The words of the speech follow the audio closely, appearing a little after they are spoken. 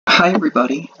Hi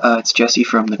everybody, it's Jesse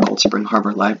from the Cold Spring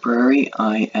Harbor Library.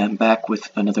 I am back with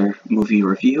another movie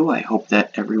review. I hope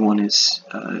that everyone is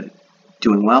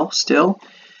doing well still.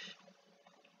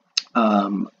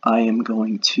 I am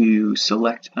going to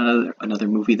select another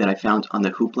movie that I found on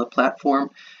the Hoopla platform,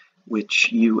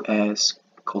 which you as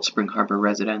Cold Spring Harbor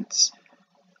residents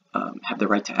have the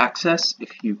right to access.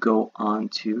 If you go on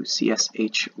to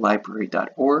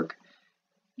CSHLibrary.org,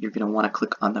 you're going to want to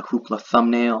click on the Hoopla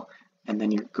thumbnail, and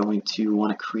then you're going to want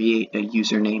to create a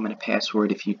username and a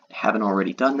password if you haven't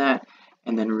already done that.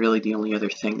 And then really the only other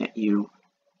thing that you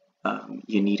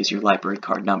need is your library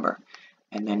card number.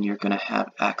 And then you're going to have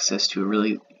access to a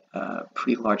really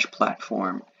pretty large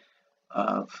platform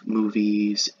of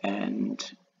movies and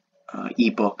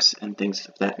ebooks and things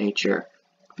of that nature.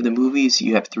 For the movies,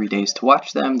 you have 3 days to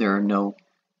watch them. There are no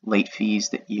late fees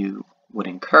that you would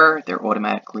incur. They're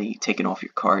automatically taken off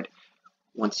your card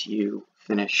once you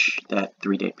finish that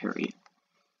 3-day period.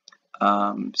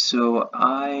 So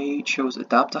I chose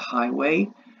Adopt a Highway.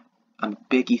 I'm a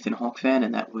big Ethan Hawke fan,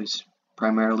 and that was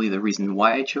primarily the reason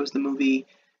why I chose the movie.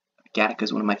 Gattaca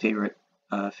is one of my favorite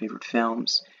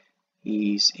films.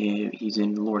 He's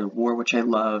in Lord of War, which I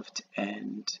loved,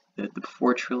 and the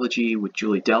Before trilogy with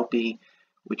Julie Delpy,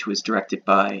 which was directed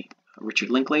by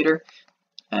Richard Linklater,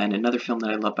 and another film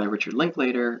that I love by Richard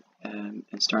Linklater and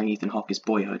starring Ethan Hawke is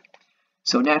Boyhood.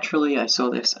 So naturally, I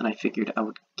saw this and I figured I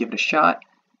would give it a shot.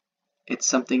 It's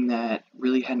something that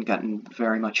really hadn't gotten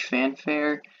very much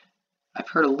fanfare. I've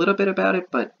heard a little bit about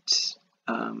it, but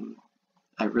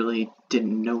I really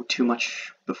didn't know too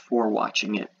much before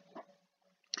watching it.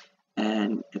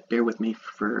 And bear with me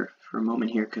for a moment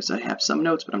here because I have some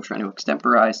notes, but I'm trying to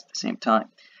extemporize at the same time.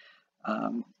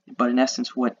 But in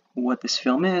essence, what this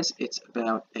film is, it's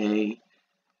about a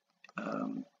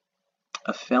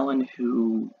felon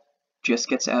who just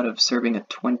gets out of serving a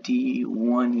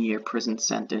 21-year prison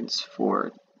sentence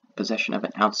for possession of an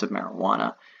ounce of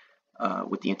marijuana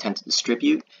with the intent to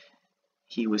distribute.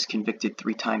 He was convicted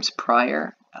 3 times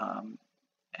prior,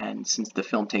 and since the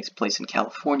film takes place in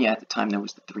California, at the time there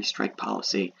was the 3-strike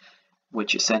policy,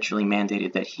 which essentially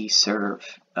mandated that he serve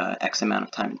X amount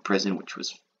of time in prison, which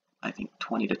was, I think,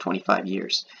 20 to 25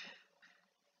 years.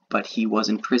 But he was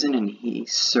in prison and he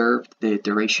served the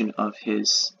duration of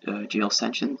his jail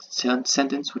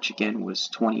sentence, which again was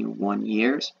 21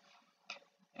 years.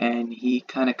 And he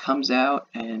kind of comes out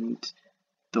and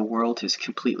the world has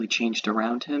completely changed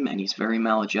around him and he's very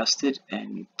maladjusted,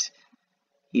 and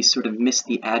he's sort of missed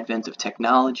the advent of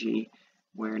technology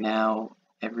where now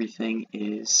everything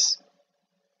is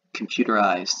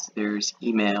computerized. There's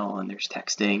email and there's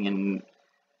texting, and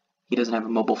he doesn't have a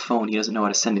mobile phone. He doesn't know how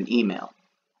to send an email.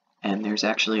 And there's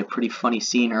actually a pretty funny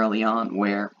scene early on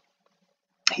where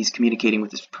he's communicating with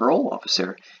his parole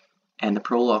officer, and the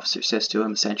parole officer says to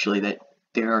him essentially that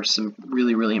there are some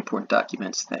really, really important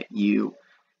documents that you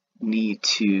need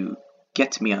to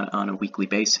get to me on a weekly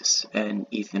basis. And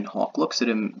Ethan Hawke looks at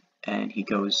him and he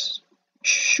goes,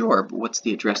 "Sure, but what's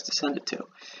the address to send it to?"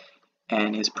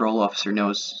 And his parole officer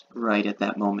knows right at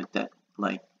that moment that,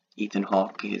 like, Ethan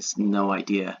Hawke has no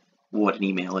idea what an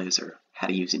email is or how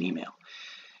to use an email.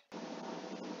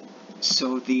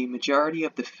 So the majority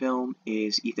of the film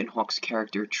is Ethan Hawke's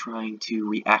character trying to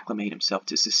reacclimate himself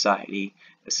to society,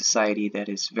 a society that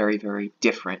is very, very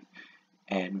different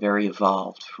and very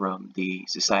evolved from the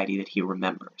society that he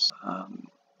remembers.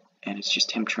 And it's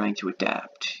just him trying to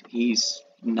adapt. He's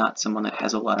not someone that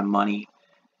has a lot of money,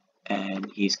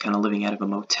 and he's kind of living out of a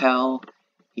motel.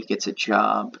 He gets a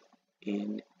job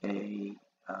in a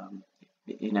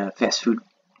fast food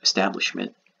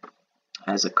establishment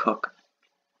as a cook.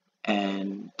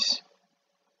 And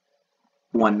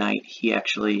one night he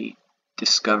actually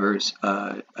discovers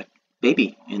a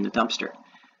baby in the dumpster.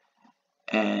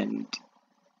 And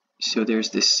so there's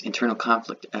this internal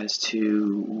conflict as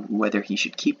to whether he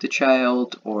should keep the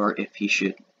child or if he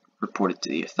should report it to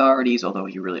the authorities, although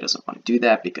he really doesn't want to do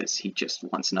that because he just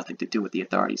wants nothing to do with the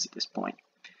authorities at this point.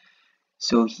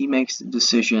 So he makes the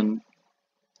decision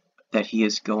that he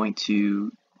is going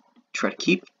to try to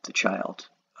keep the child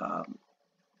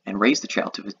and raise the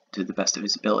child to the best of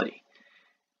his ability.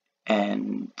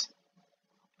 And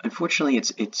unfortunately,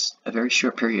 it's a very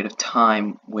short period of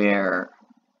time where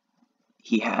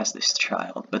he has this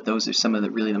child, but those are some of the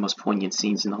most poignant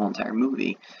scenes in the whole entire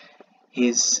movie.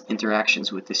 His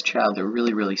interactions with this child are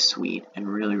really, really sweet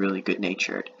and really, really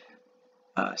good-natured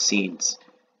scenes.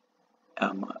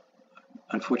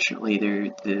 Unfortunately,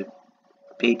 the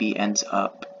baby ends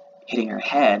up hitting her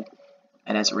head,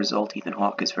 and as a result, Ethan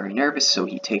Hawke is very nervous, so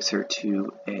he takes her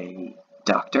to a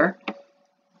doctor,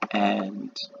 and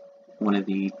one of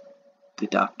the the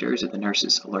doctors or the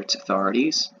nurses alerts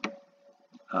authorities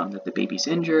that the baby's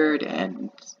injured, and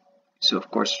so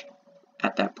of course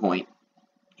at that point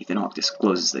Ethan Hawke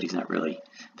discloses that he's not really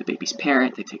the baby's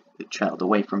parent. They take the child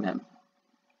away from him.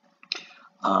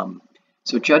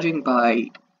 So judging by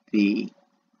the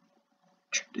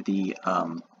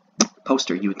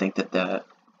poster, you would think that the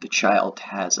child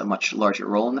has a much larger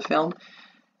role in the film,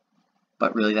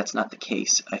 but really that's not the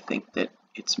case. I think that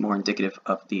it's more indicative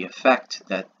of the effect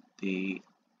that the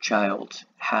child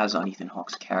has on Ethan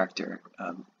Hawke's character,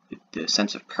 the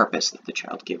sense of purpose that the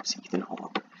child gives Ethan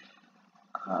Hawke.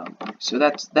 So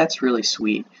that's really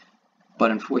sweet,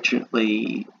 but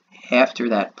unfortunately after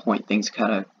that point things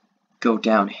kind of go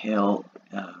downhill.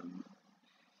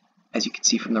 As you can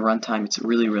see from the runtime, it's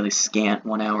really scant,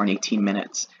 1 hour and 18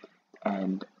 minutes,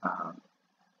 and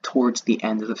towards the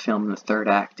end of the film, in the third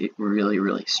act, it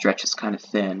really stretches kind of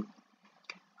thin.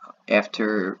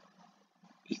 After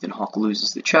Ethan Hawke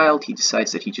loses the child, he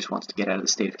decides that he just wants to get out of the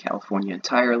state of California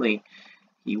entirely.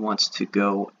 He wants to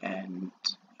go and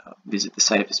visit the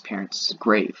site of his parents'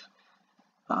 grave.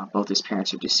 Both his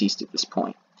parents are deceased at this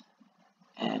point.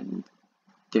 And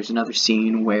there's another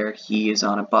scene where he is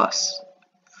on a bus,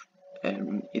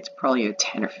 and it's probably a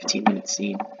 10 or 15 minute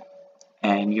scene,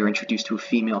 and you're introduced to a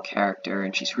female character,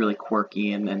 and she's really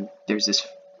quirky, and then there's this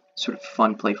sort of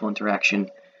fun, playful interaction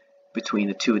between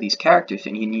the two of these characters,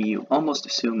 and you almost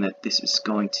assume that this is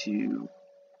going to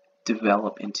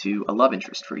develop into a love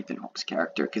interest for Ethan Hawke's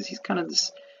character, because he's kind of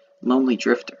this lonely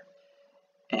drifter,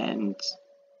 and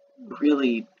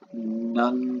really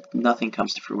nothing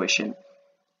comes to fruition.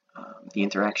 The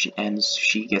interaction ends,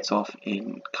 she gets off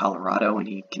in Colorado and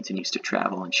he continues to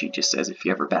travel, and she just says, if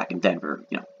you're ever back in Denver,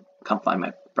 come find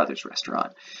my brother's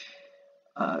restaurant.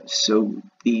 So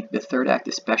the third act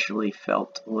especially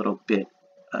felt a little bit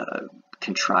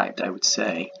contrived, I would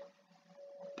say,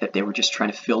 that they were just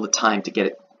trying to fill the time to get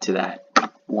it to that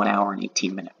 1 hour and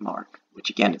 18 minute mark, which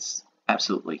again is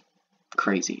absolutely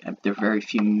crazy. There are very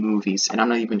few movies, and I'm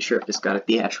not even sure if this got a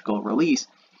theatrical release,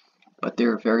 but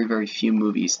there are very few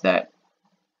movies that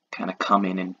kind of come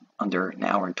in under an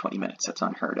hour and 20 minutes. That's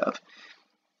unheard of.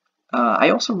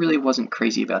 I also really wasn't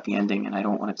crazy about the ending, and I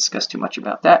don't want to discuss too much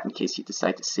about that in case you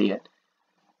decide to see it.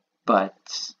 But,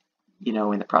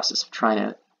 in the process of trying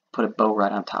to put a bow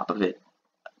right on top of it,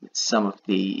 some of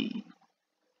the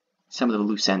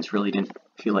loose ends really didn't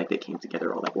feel like they came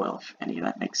together all that well, if any of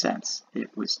that makes sense.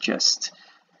 It was just,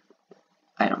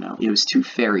 I don't know, it was too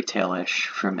fairy tale-ish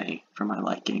for me, for my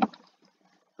liking.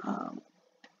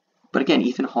 But again,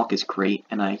 Ethan Hawke is great,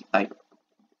 and I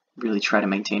really try to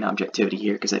maintain objectivity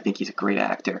here because I think he's a great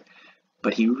actor.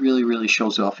 But he really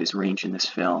shows off his range in this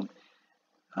film.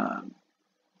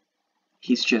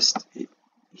 He's a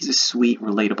sweet,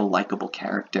 relatable, likable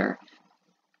character,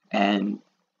 and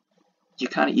you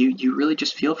really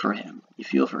just feel for him. You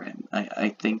feel for him. I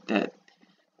think that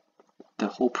the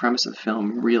whole premise of the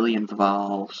film really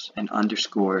involves and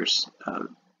underscores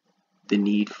the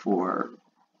need for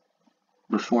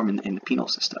reform in the penal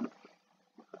system.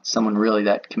 Someone really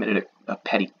that committed a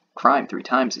petty crime 3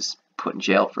 times is put in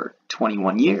jail for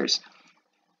 21 years.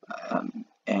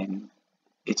 And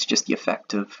it's just the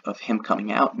effect of him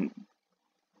coming out and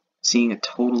seeing a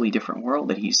totally different world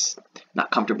that he's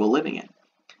not comfortable living in.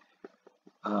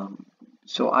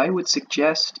 So I would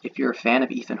suggest, if you're a fan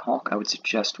of Ethan Hawke, I would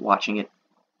suggest watching it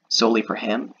solely for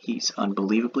him. He's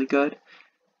unbelievably good.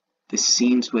 The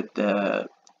scenes with the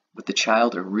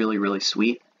child are really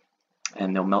sweet,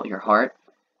 and they'll melt your heart.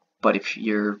 But if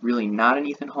you're really not an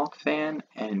Ethan Hawke fan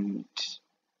and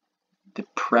the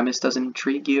premise doesn't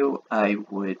intrigue you, I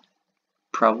would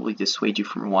probably dissuade you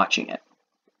from watching it.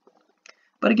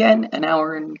 But again, an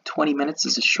hour and 20 minutes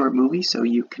is a short movie, so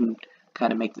you can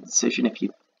kind of make the decision if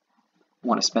you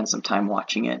want to spend some time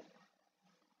watching it.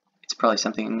 It's probably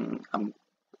something I'm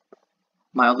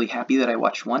mildly happy that I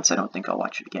watched once. I don't think I'll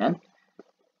watch it again.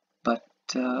 But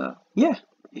yeah,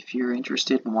 if you're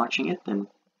interested in watching it, then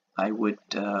I'd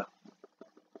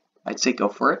say go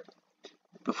for it.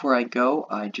 Before I go,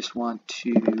 I just want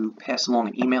to pass along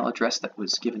an email address that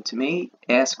was given to me,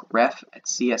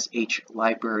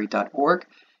 askref@cshlibrary.org.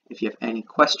 If you have any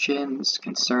questions,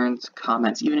 concerns,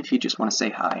 comments, even if you just want to say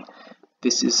hi.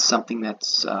 This is something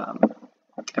that's,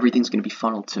 everything's going to be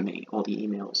funneled to me, all the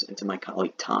emails, and to my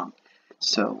colleague Tom.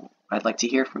 So I'd like to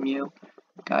hear from you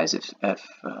guys if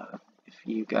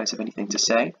you guys have anything to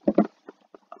say.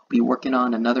 I'll be working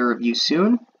on another review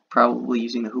soon, probably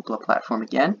using the Hoopla platform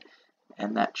again,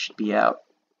 and that should be out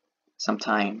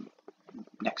sometime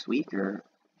next week or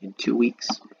in 2 weeks.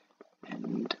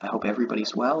 And I hope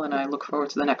everybody's well, and I look forward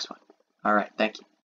to the next one. All right, thank you.